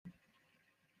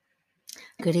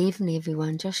Good evening,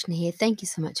 everyone. Joshna here. Thank you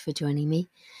so much for joining me.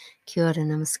 Kia ora,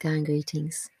 namaskar, and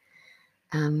greetings.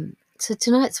 So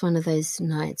tonight's one of those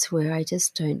nights where I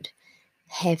just don't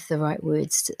have the right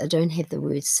words. I don't have the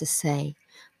words to say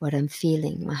what I'm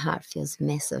feeling. My heart feels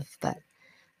massive, but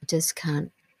I just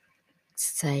can't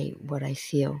say what I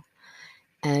feel.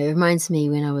 It reminds me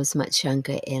when I was much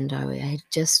younger and I had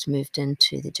just moved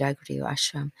into the Jaggery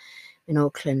Ashram in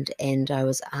Auckland, and I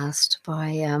was asked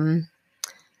by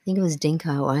I think it was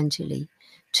Dinka or Anjali,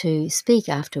 to speak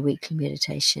after weekly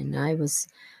meditation. I was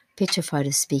petrified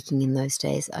of speaking in those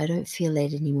days. I don't feel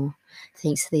that anymore,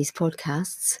 thanks to these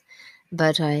podcasts.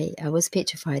 But I was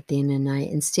petrified then, and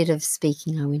instead of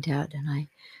speaking, I went out and I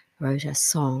wrote a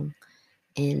song,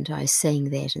 and I sang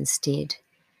that instead.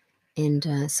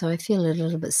 And so I feel a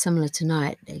little bit similar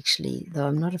tonight, actually, though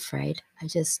I'm not afraid. I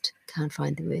just can't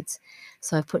find the words.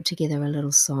 So I put together a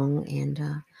little song,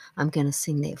 and I'm going to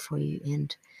sing that for you.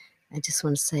 And I just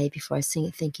want to say before I sing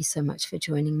it, thank you so much for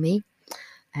joining me.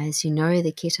 As you know,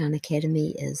 the Kirtan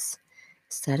Academy is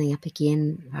starting up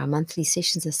again. Our monthly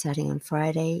sessions are starting on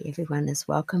Friday. Everyone is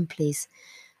welcome. Please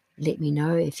let me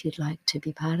know if you'd like to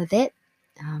be part of that.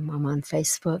 I'm on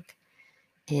Facebook,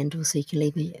 and also you can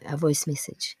leave me a voice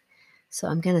message. So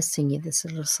I'm going to sing you this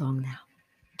little song now.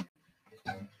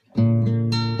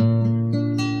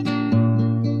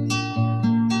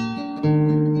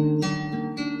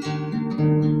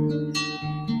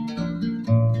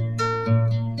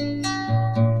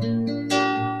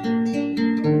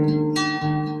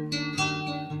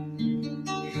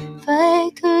 If I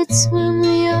could swim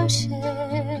the ocean,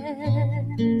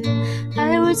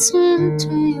 I would swim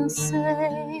to your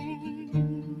side.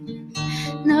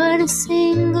 Not a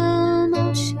single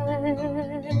motion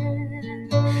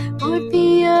would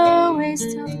be a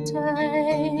waste of time.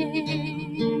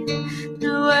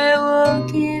 No, I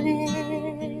won't give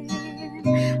in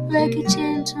like a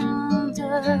gentle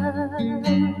dove,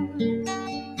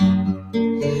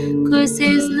 'cause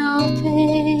there's no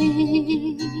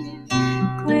pain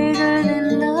greater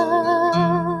than love.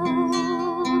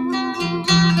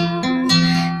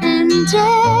 And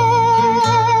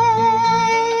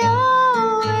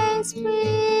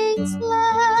brings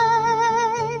life.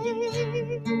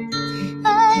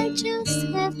 I just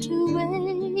have to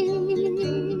wait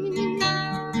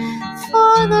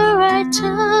for the right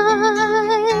time.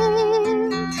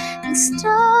 The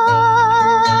stars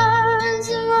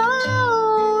are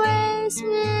always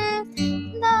midnight.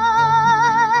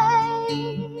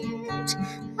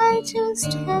 I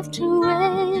just have to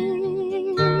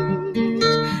wait.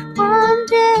 One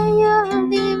day you'll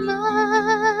be mine.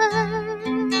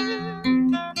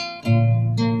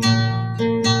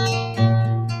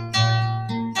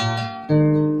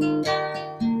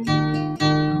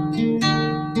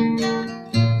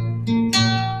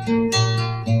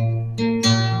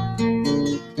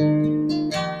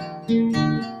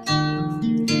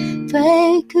 If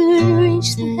I could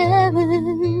reach the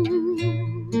heavens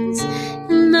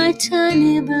in my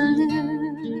tiny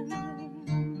balloon,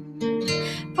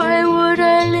 why would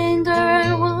I linger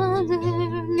and wonder?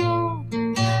 No,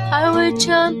 I would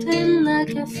jump in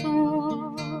like a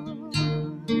fool,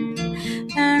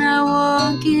 and I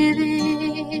won't give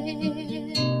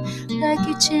in like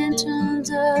a gentle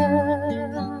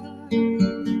dove,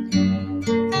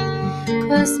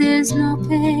 'cause there's no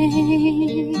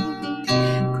pain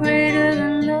greater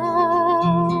than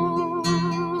love.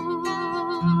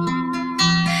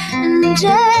 And day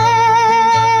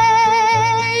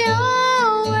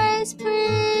always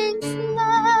brings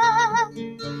light.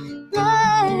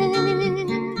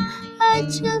 I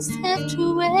just have to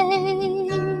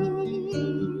wait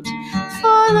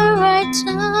for the right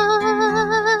time.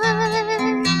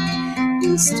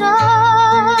 And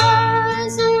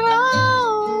stars are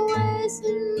always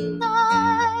in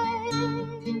light.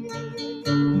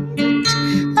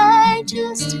 I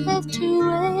just have to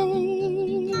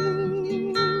wait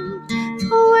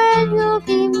for when you'll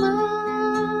be mine.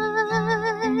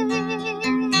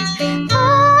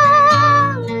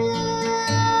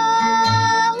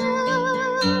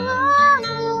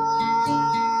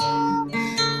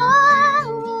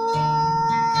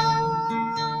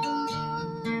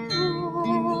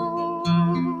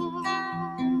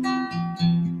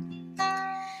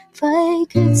 If I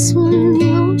could swim the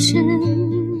ocean,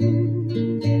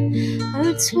 I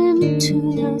would swim to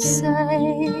your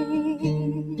side.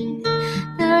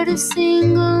 Not a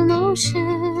single motion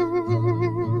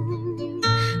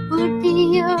would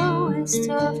be a waste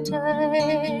of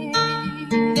time.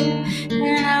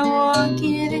 And I won't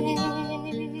give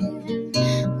in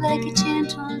like a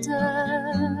gentle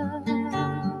dove,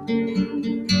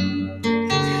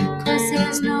 'cause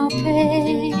there's no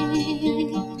pain